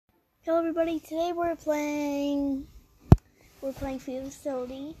Hello everybody, today we're playing Fear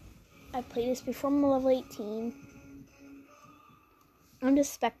Facility. I've played this before, I'm level 18. I'm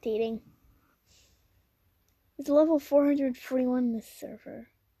just spectating. It's level 441 in this server.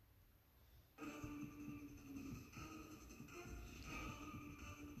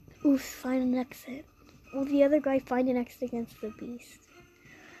 Oof, find an exit. Will the other guy find an exit against the beast?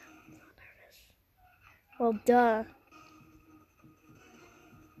 I'm so nervous. Well, duh.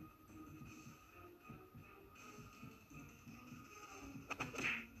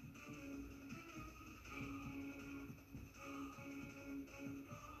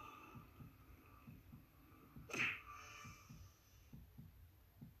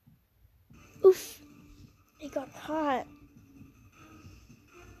 Oof, I got caught.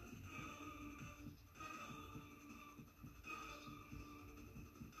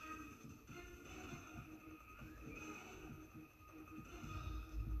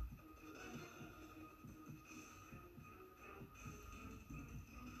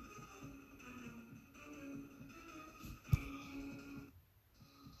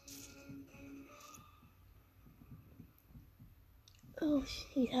 Oh,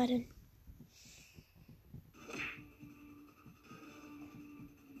 he's hiding.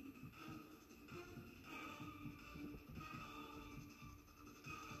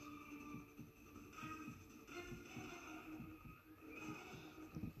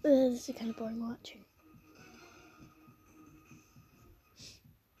 This is kind of boring watching.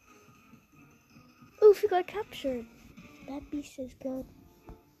 Oof, we got captured. That beast is good.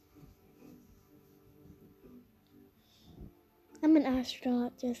 I'm an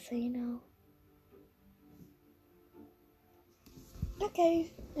astronaut, just so you know.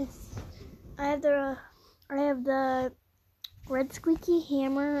 Okay. I have the red squeaky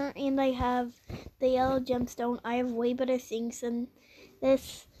hammer and I have the yellow gemstone. I have way better things than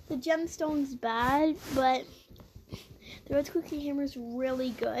this. The gemstone's bad, but the red squeaky hammer is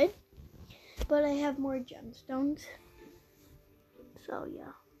really good. But I have more gemstones. So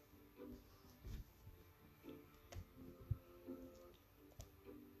yeah.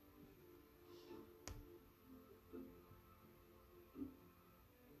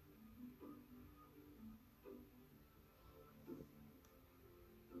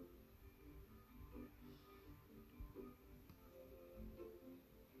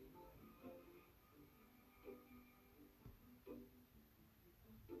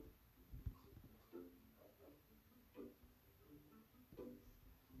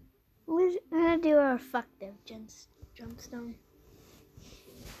 We're gonna do a reflective gemstone.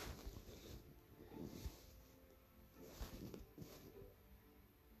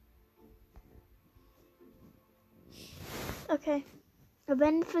 Okay.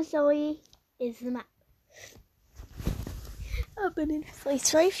 Abandoned facility is the map. Abandoned facility.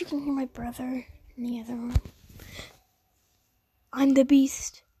 Sorry if you can hear my brother in the other room. I'm the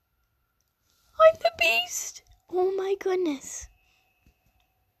beast. I'm the beast. Oh my goodness.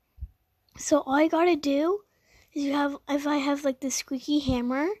 So all I gotta do is if I have like the squeaky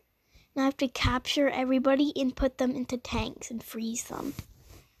hammer, and I have to capture everybody and put them into tanks and freeze them.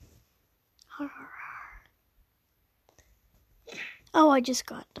 Oh, I just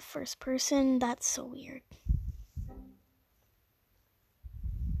got the first person. That's so weird.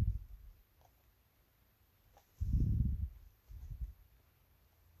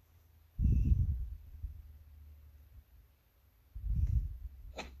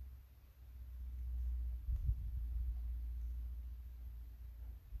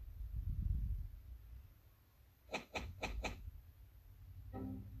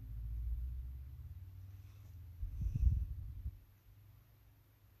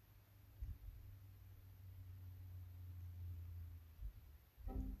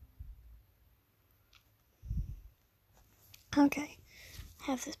 Okay,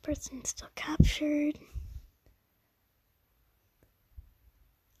 I have this person still captured.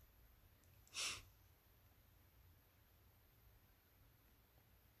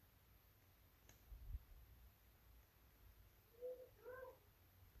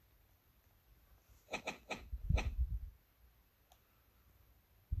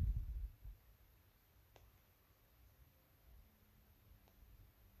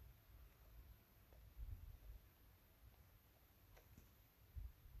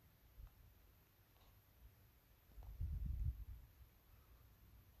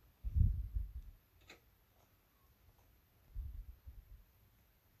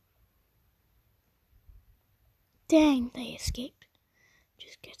 Dang, they escaped.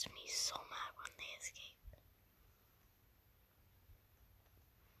 Just gets me so mad when they escape.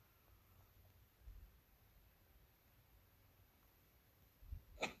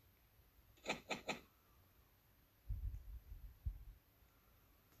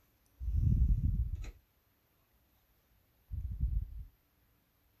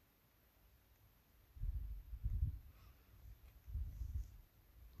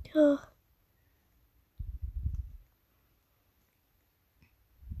 Ugh.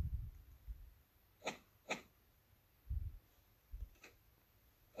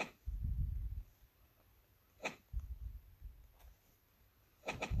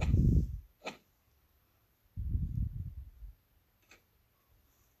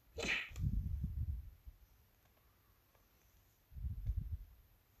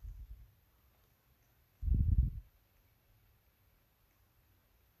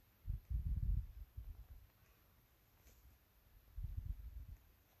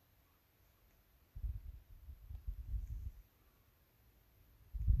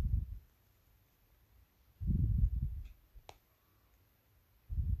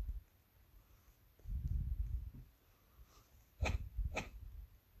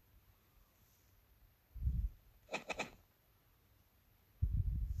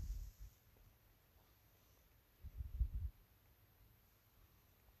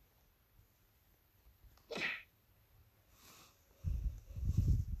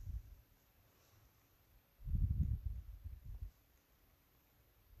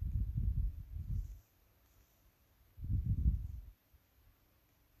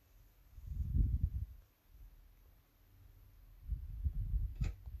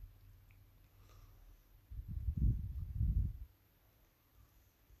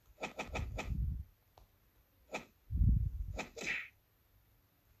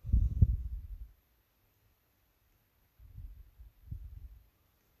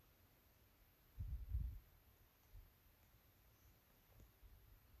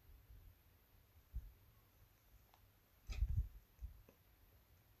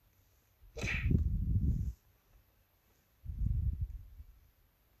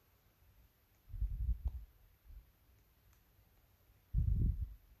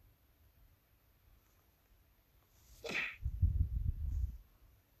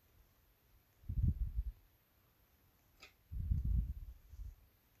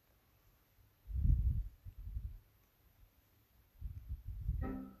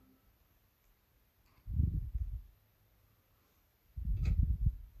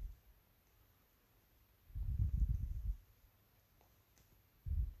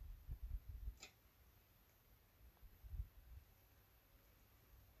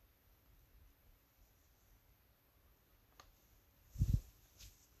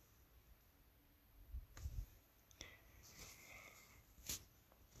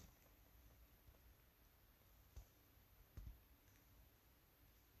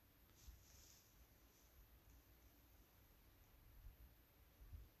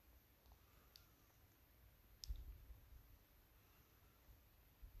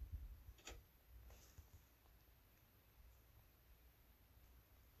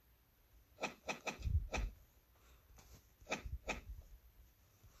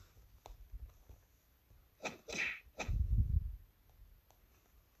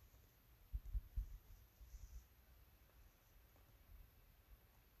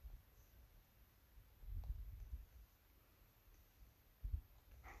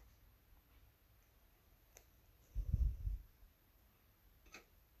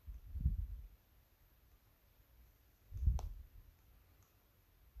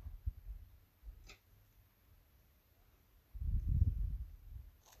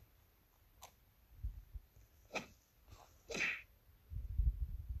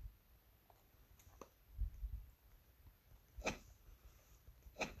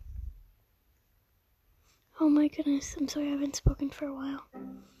 Oh my goodness, I'm sorry I haven't spoken for a while.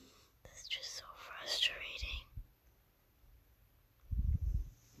 This is just so frustrating.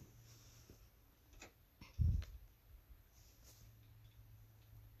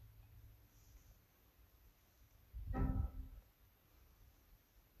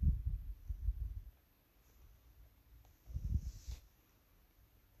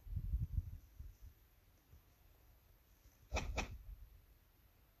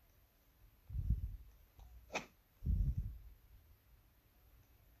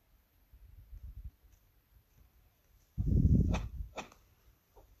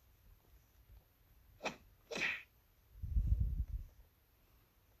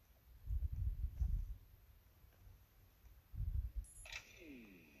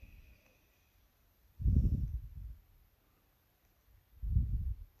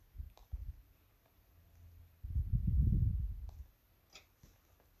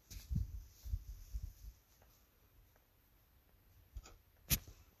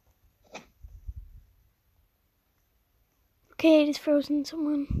 Okay, it is frozen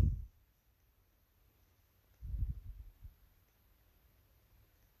someone.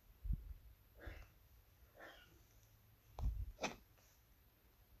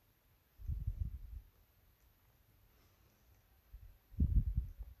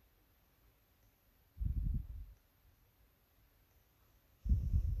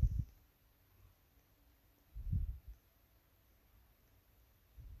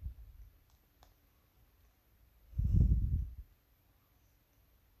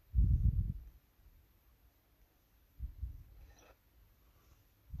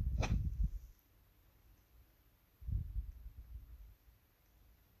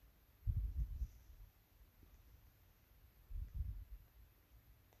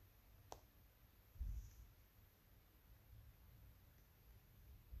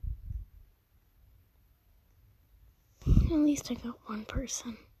 At least I got one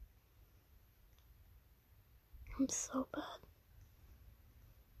person. I'm so bad.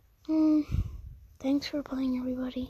 Thanks for playing, everybody.